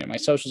content on my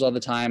socials all the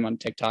time, on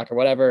TikTok or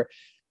whatever.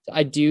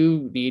 I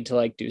do need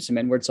to do some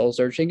inward soul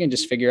searching and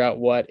just figure out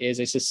what is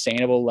a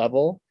sustainable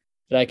level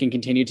that I can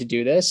continue to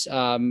do this.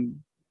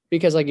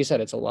 Because like you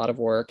said, it's a lot of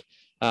work.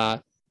 We've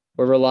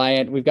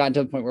gotten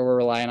to the point where we're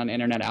reliant on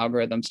internet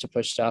algorithms to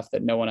push stuff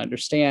that no one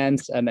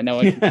understands and that no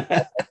one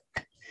can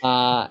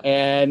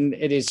and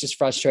it is just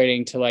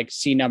frustrating to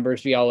see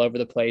numbers be all over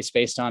the place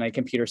based on a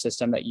computer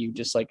system that you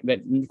just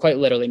that quite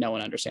literally no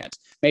one understands.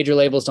 Major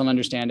labels don't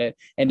understand it.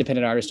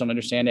 Independent artists don't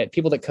understand it.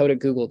 People that code at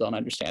Google don't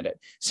understand it.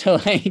 So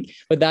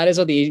but that is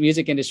what the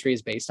music industry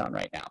is based on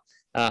right now.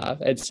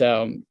 And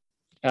so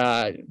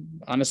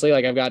honestly,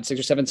 I've got 6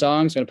 or 7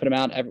 songs. I'm going to put them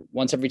out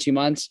once every 2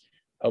 months.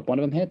 Hope one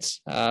of them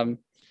hits. I've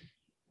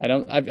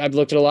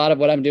looked at a lot of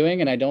what I'm doing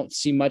and I don't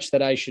see much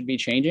that I should be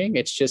changing.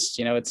 It's just,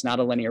 it's not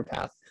a linear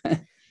path.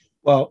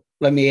 Well,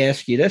 let me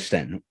ask you this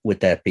then, with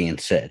that being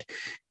said,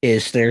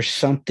 is there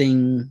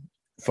something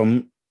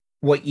from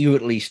what you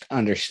at least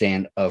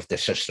understand of the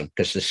system?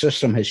 Because the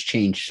system has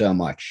changed so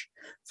much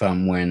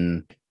from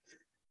when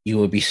you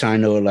would be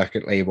signed to a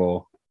record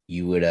label,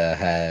 you would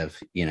have,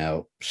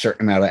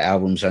 certain amount of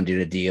albums under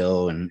the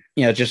deal and,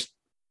 just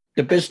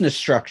the business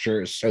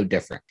structure is so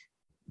different.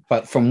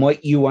 But from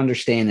what you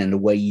understand and the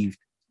way you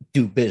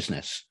do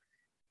business,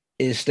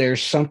 is there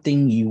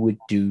something you would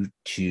do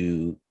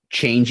to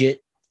change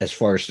it as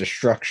far as the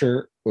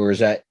structure, or is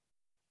that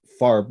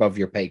far above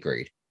your pay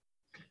grade?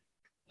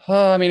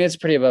 I mean, it's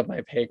pretty above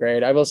my pay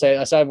grade. I will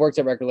say, so I've worked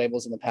at record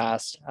labels in the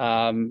past.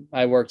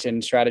 I worked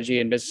in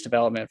strategy and business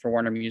development for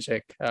Warner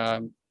Music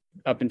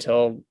up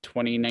until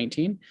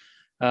 2019.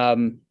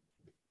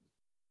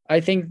 I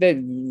think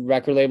that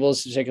record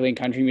labels, particularly in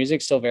country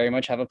music, still very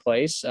much have a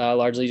place,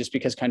 largely just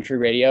because country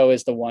radio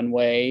is the one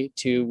way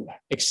to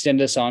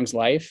extend a song's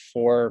life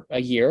for a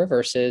year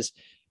versus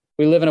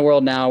we live in a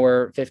world now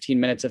where 15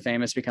 minutes of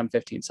fame has become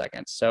 15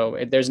 seconds. So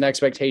there's an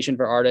expectation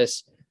for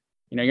artists,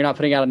 you're not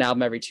putting out an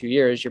album every 2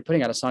 years, you're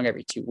putting out a song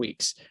every 2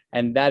 weeks.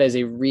 And that is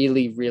a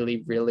really,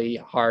 really, really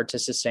hard to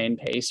sustain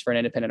pace for an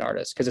independent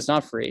artist because it's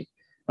not free.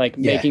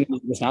 Making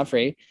music is not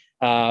free.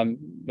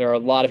 There are a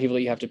lot of people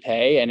that you have to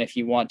pay. And if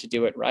you want to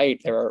do it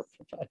right, there are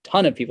a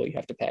ton of people you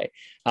have to pay.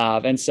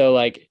 And so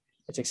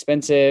it's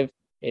expensive.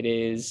 It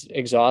is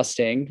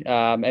exhausting.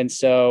 And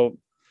so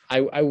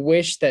I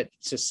wish that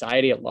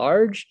society at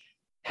large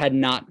had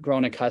not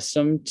grown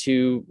accustomed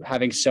to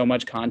having so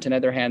much content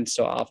at their hands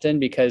so often,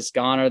 because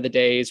gone are the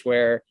days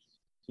where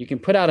you can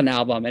put out an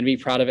album and be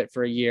proud of it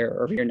for a year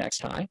or your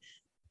next high.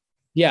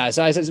 Yeah.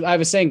 So I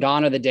was saying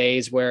gone are the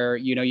days where,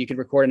 you could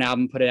record an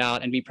album, put it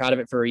out and be proud of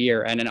it for a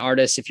year. And an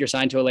artist, if you're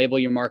signed to a label,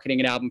 you're marketing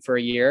an album for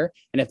a year.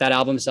 And if that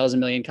album sells 1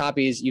 million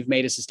copies, you've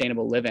made a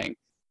sustainable living.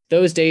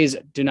 Those days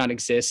do not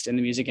exist in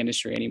the music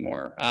industry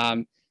anymore.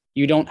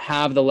 You don't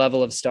have the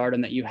level of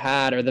stardom that you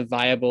had or the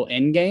viable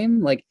end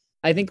game.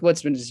 I think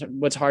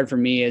what's hard for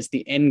me is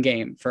the end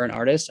game for an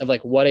artist of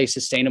what a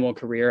sustainable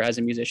career as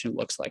a musician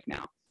looks like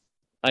now.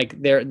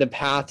 The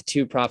path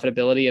to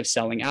profitability of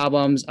selling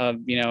albums of,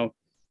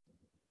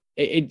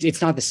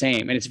 it's not the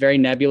same. And it's very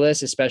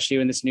nebulous, especially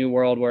in this new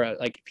world where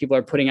people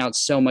are putting out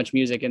so much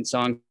music and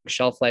song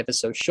shelf life is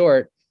so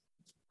short.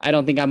 I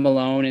don't think I'm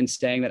alone in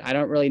saying that I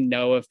don't really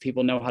know if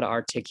people know how to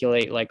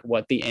articulate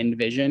what the end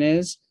vision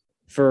is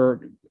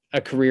for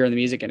a career in the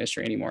music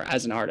industry anymore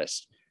as an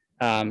artist.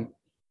 I'm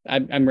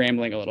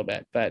rambling a little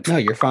bit, but no,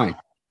 you're fine.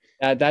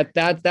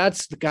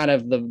 That's kind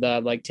of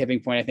the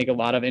tipping point. I think a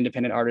lot of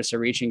independent artists are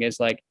reaching is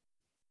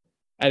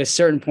at a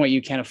certain point,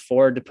 you can't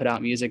afford to put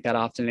out music that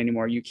often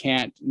anymore. You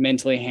can't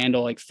mentally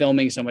handle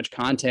filming so much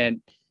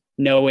content,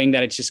 knowing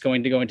that it's just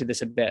going to go into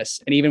this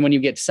abyss. And even when you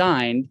get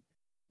signed,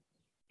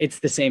 it's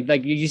the same.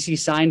 You see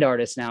signed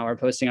artists now are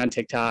posting on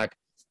TikTok.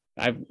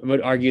 I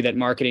would argue that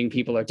marketing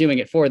people are doing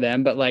it for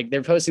them, but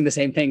they're posting the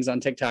same things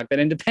on TikTok that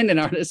independent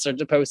artists are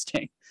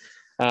posting.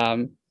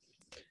 And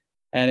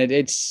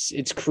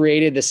it's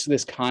created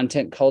this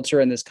content culture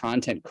and this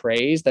content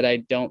craze that I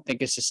don't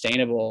think is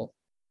sustainable.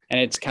 And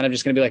it's kind of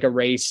just going to be a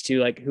race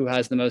to who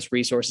has the most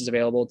resources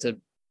available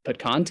to put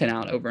content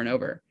out over and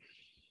over.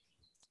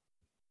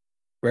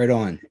 Right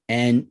on.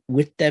 And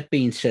with that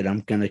being said, I'm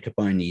going to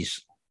combine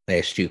these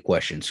last 2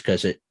 questions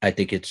because I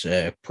think it's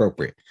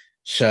appropriate.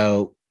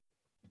 So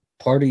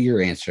part of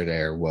your answer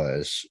there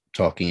was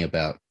talking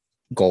about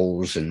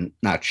goals and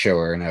not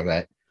sure and all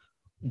that.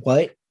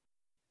 What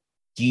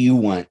do you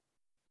want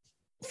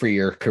for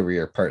your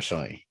career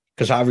personally?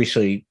 Because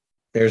obviously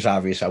there's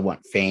obvious, I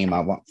want fame,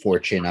 I want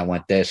fortune, I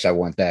want this, I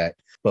want that.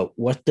 But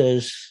what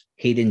does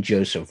Hayden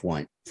Joseph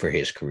want for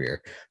his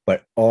career?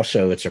 But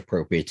also it's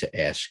appropriate to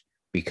ask,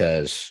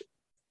 because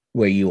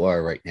where you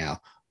are right now,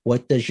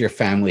 what does your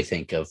family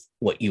think of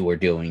what you are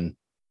doing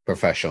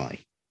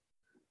professionally?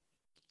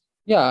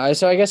 Yeah,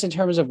 so I guess in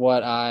terms of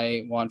what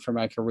I want for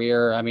my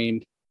career, I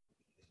mean,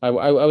 I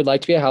would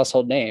like to be a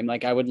household name.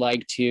 Like, I would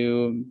like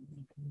to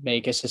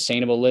make a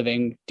sustainable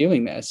living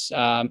doing this.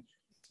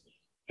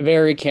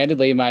 Very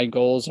candidly, my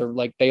goals are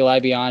like, they lie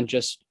beyond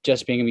just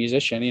being a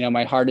musician. You know,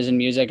 my heart is in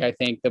music. I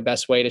think the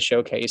best way to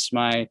showcase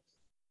my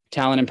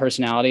talent and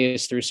personality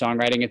is through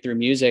songwriting and through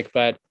music.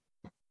 But,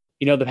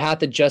 you know, the path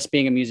to just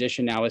being a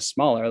musician now is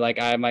smaller. Like,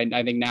 I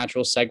think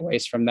natural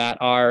segues from that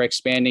are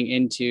expanding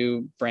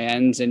into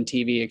brands and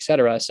TV, et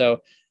cetera.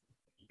 So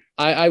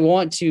I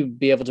want to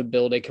be able to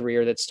build a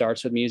career that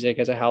starts with music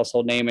as a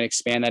household name and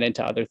expand that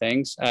into other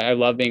things. I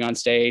love being on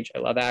stage. I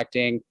love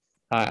acting.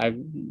 I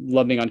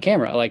love being on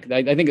camera. Like,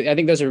 I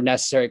think those are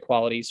necessary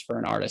qualities for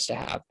an artist to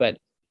have. But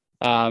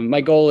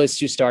my goal is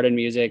to start in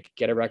music,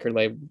 get a record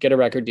label, get a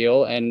record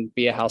deal, and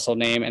be a household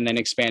name, and then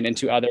expand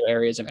into other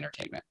areas of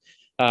entertainment.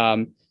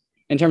 In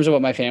terms of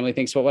what my family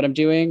thinks about what I'm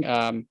doing,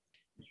 I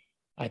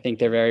think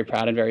they're very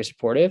proud and very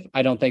supportive.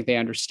 I don't think they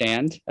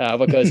understand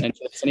what goes into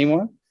this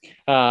anymore.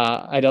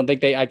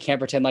 I can't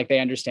pretend like they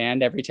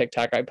understand every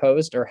TikTok I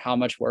post or how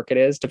much work it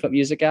is to put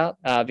music out,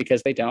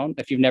 because they don't.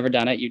 If you've never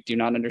done it, you do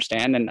not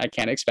understand, and I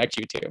can't expect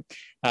you to.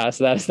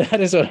 So that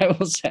is what I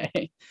will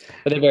say.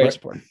 But they're very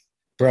supportive.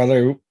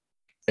 Brother,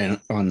 and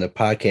on the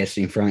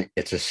podcasting front,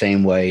 it's the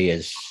same way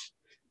as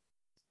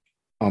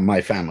on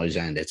my family's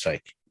end. It's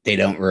like they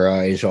don't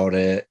realize all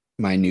the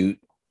minute,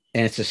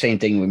 and it's the same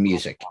thing with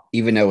music.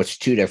 Even though it's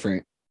two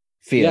different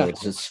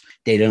fields,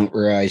 they don't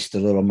realize the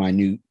little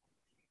minute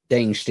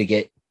things to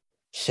get,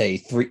 say,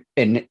 three,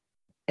 and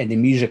the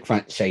music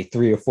front, say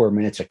 3 or 4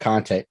 minutes of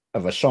content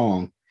of a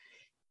song.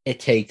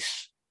 It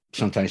takes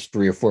sometimes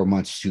 3 or 4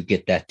 months to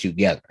get that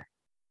together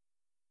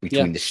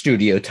between the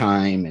studio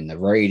time and the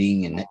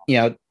writing, and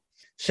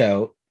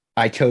so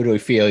I totally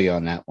feel you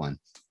on that one.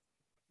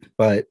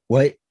 But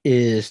what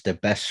is the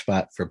best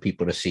spot for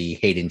people to see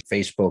Hayden?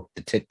 Facebook,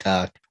 the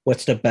TikTok?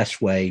 What's the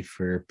best way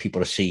for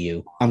people to see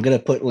you? I'm going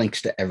to put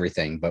links to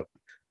everything, but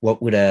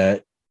what would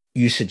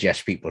you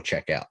suggest people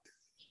check out?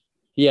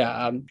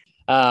 Yeah.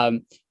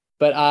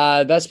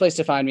 But best place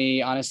to find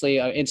me, honestly,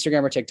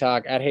 Instagram or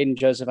TikTok, at Hayden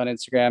Joseph on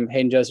Instagram,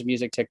 Hayden Joseph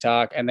Music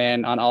TikTok, and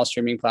then on all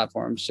streaming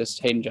platforms,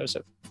 just Hayden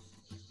Joseph.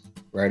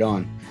 Right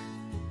on.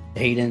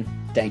 Hayden,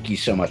 thank you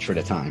so much for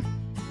the time.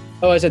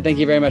 Oh, I said thank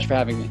you very much for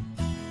having me.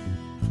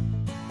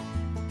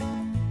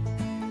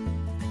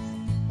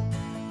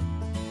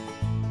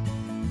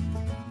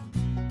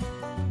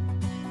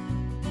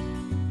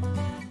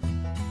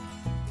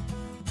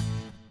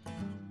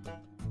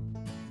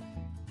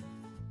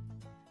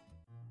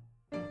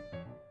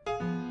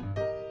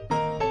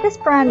 This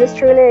brand is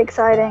truly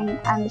exciting,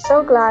 and I'm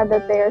so glad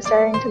that they are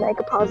starting to make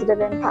a positive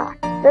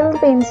impact. Little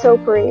Bean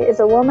Soapery is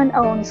a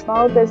woman-owned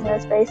small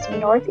business based in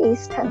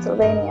Northeast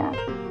Pennsylvania.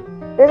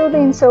 Little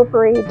Bean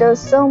Soapery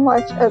does so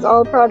much, as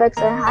all products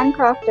are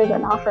handcrafted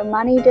and offer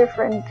many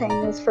different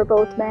things for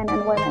both men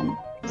and women.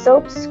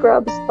 Soaps,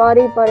 scrubs,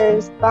 body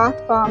butters, bath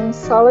bombs,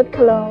 solid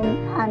cologne,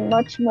 and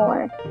much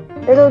more.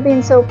 Little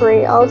Bean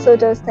Soapery also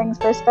does things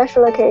for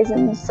special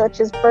occasions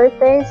such as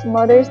birthdays,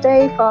 Mother's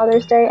Day,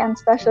 Father's Day, and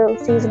special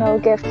seasonal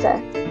gift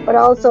sets. But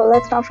also,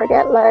 let's not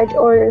forget large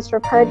orders for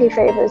party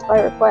favors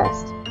by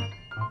request.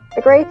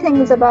 The great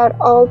things about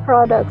all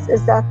products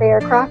is that they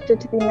are crafted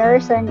to be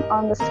nourishing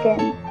on the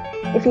skin.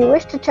 If you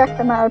wish to check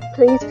them out,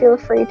 please feel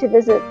free to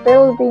visit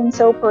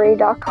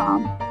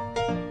littlebeansoapery.com.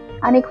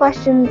 Any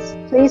questions,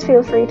 please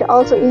feel free to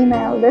also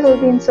email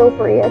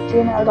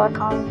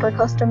littlebeansoapery@gmail.com for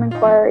custom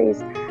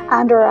inquiries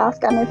and or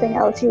ask anything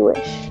else you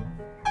wish.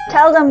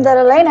 Tell them that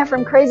Elena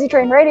from Crazy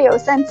Train Radio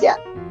sent ya.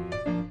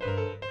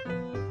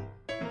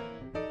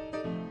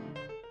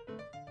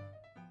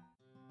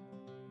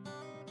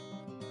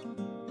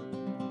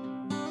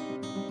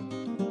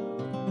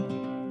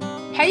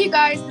 Hey you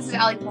guys, this is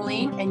Ali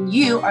Pauline, and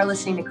you are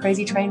listening to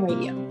Crazy Train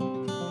Radio.